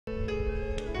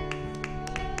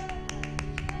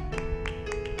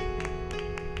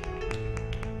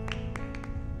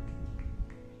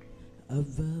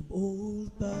Above all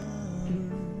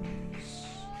powers,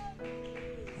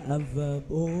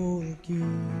 above all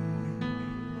kings,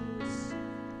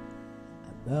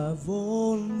 above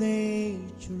all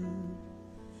nature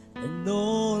and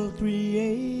all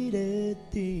created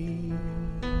things,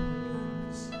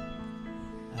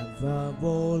 above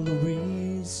all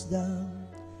wisdom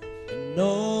and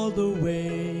all the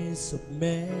ways of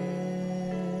man.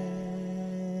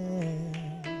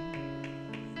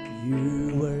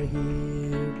 You were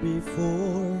here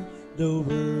before the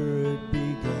world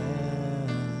began.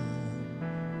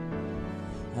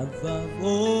 Above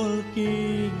all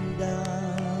kingdoms,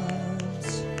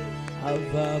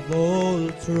 above all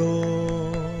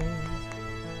thrones,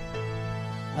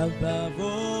 above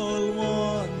all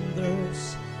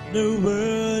wonders the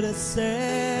world has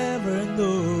ever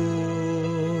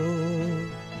known,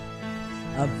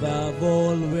 above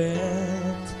all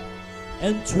wealth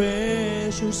and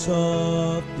treasures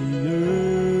of the earth,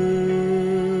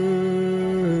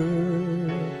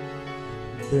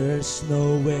 there's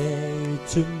no way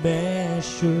to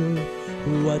measure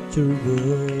what you're worth.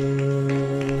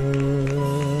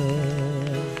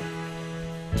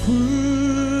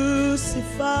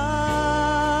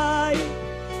 Crucified,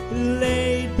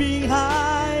 laid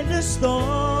behind the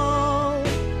stone,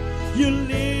 you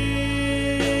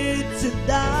live to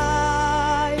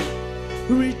die,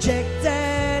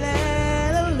 rejected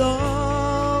and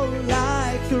alone,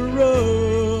 like a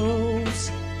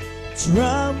rose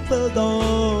trampled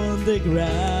on the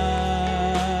ground.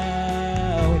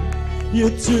 You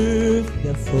took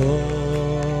the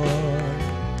fall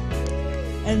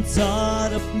and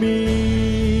thought of me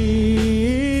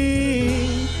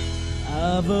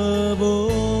above all.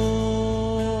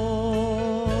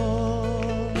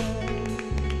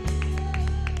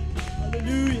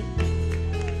 Hallelujah.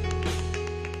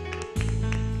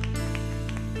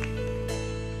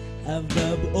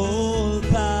 Above all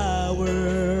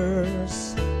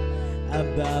powers,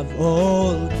 above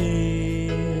all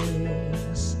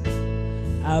kings,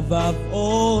 above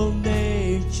all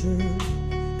nature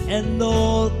and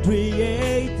all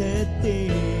created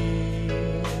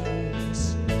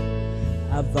things,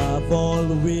 above all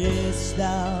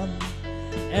wisdom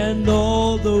and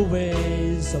all the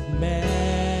ways of man.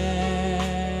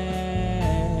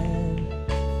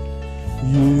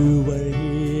 You were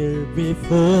here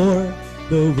before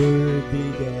the world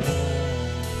began.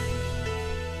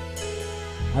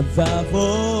 Above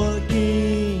all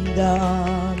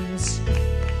kingdoms,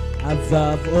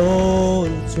 above all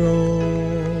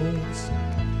thrones,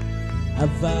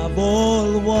 above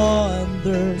all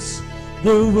wonders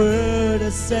the world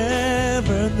has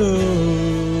ever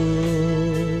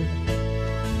known,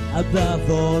 above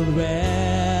all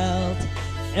wealth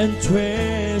and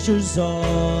treasures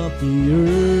of the earth,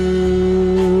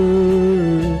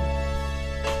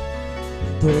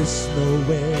 there's no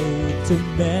way to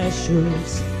measure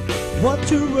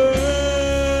what you're worth.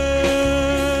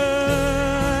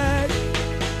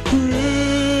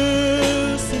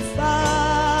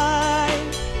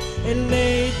 Crucified and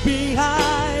laid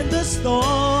behind the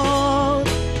stone,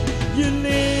 you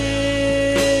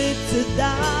live to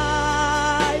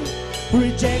die,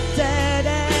 rejected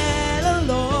and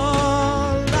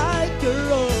alone, like a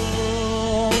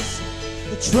rose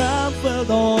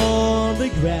trampled on the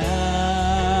ground.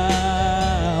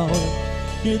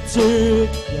 You took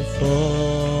the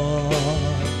fall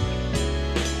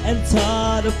and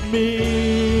thought of me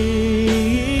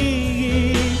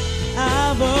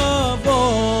above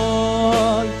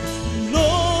all.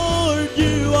 Lord,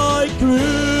 you are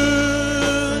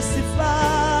crucified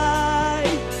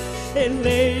and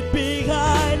laid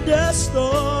behind the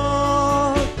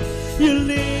stone. You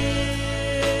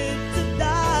live to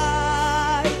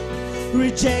die,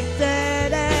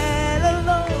 rejected and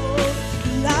alone,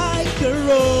 like a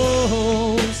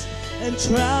rose and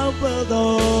trampled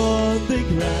on the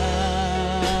ground.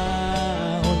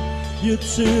 You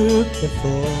took the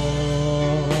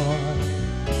fall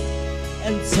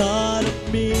and thought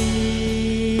of me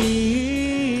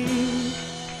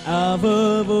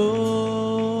above all.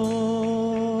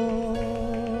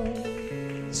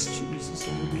 It's Jesus,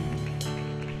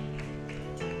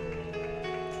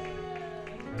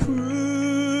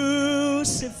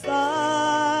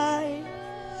 crucified,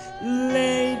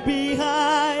 laid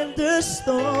behind the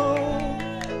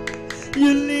stone,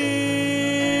 you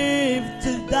live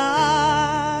to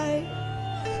die,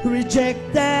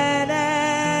 rejected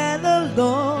and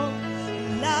alone,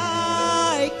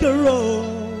 like a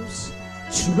rose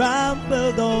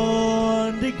trampled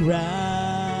on the ground.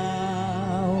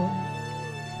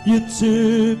 You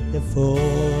took the fall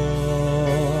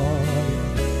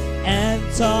and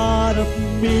thought of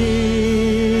me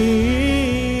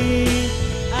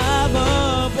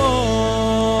above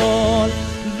all.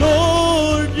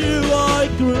 Lord, you are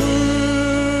crucified,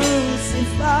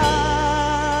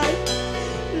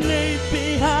 laid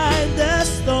behind the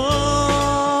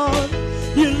stone.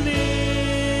 You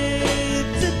live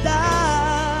to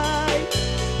die,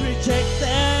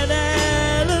 rejected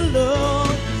and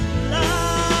alone,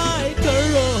 like a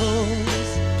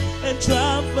rose and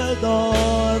trampled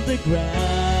on the ground.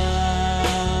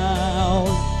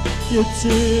 You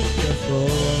took the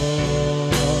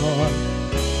fall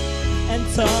and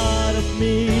thought of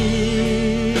me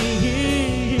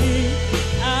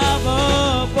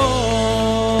above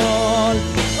all.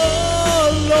 Oh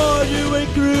Lord, you were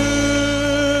crucified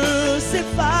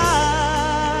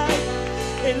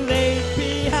and laid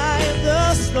behind the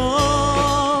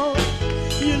stone.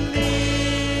 You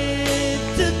lived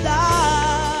to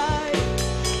die,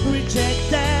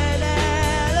 rejected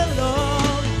and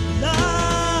alone,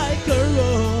 like a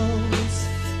rose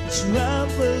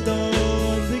trampled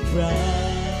on the ground.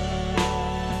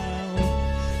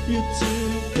 You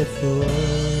took the fall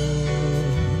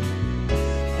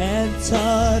and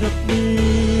thought of me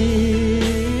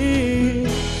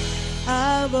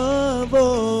above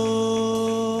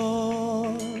all,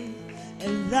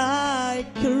 and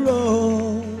like a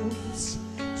rose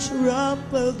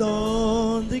trampled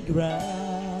on the ground.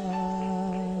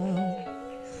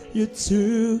 You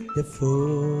took the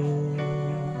fall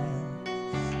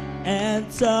and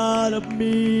thought of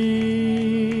me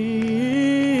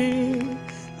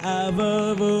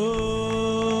above all,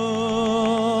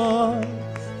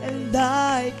 and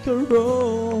like a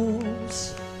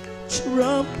rose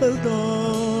trampled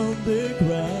on the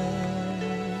ground.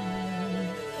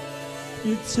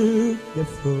 You took the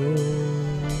fall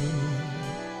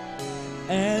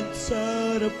and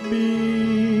thought of me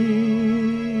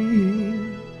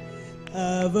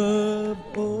above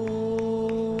all.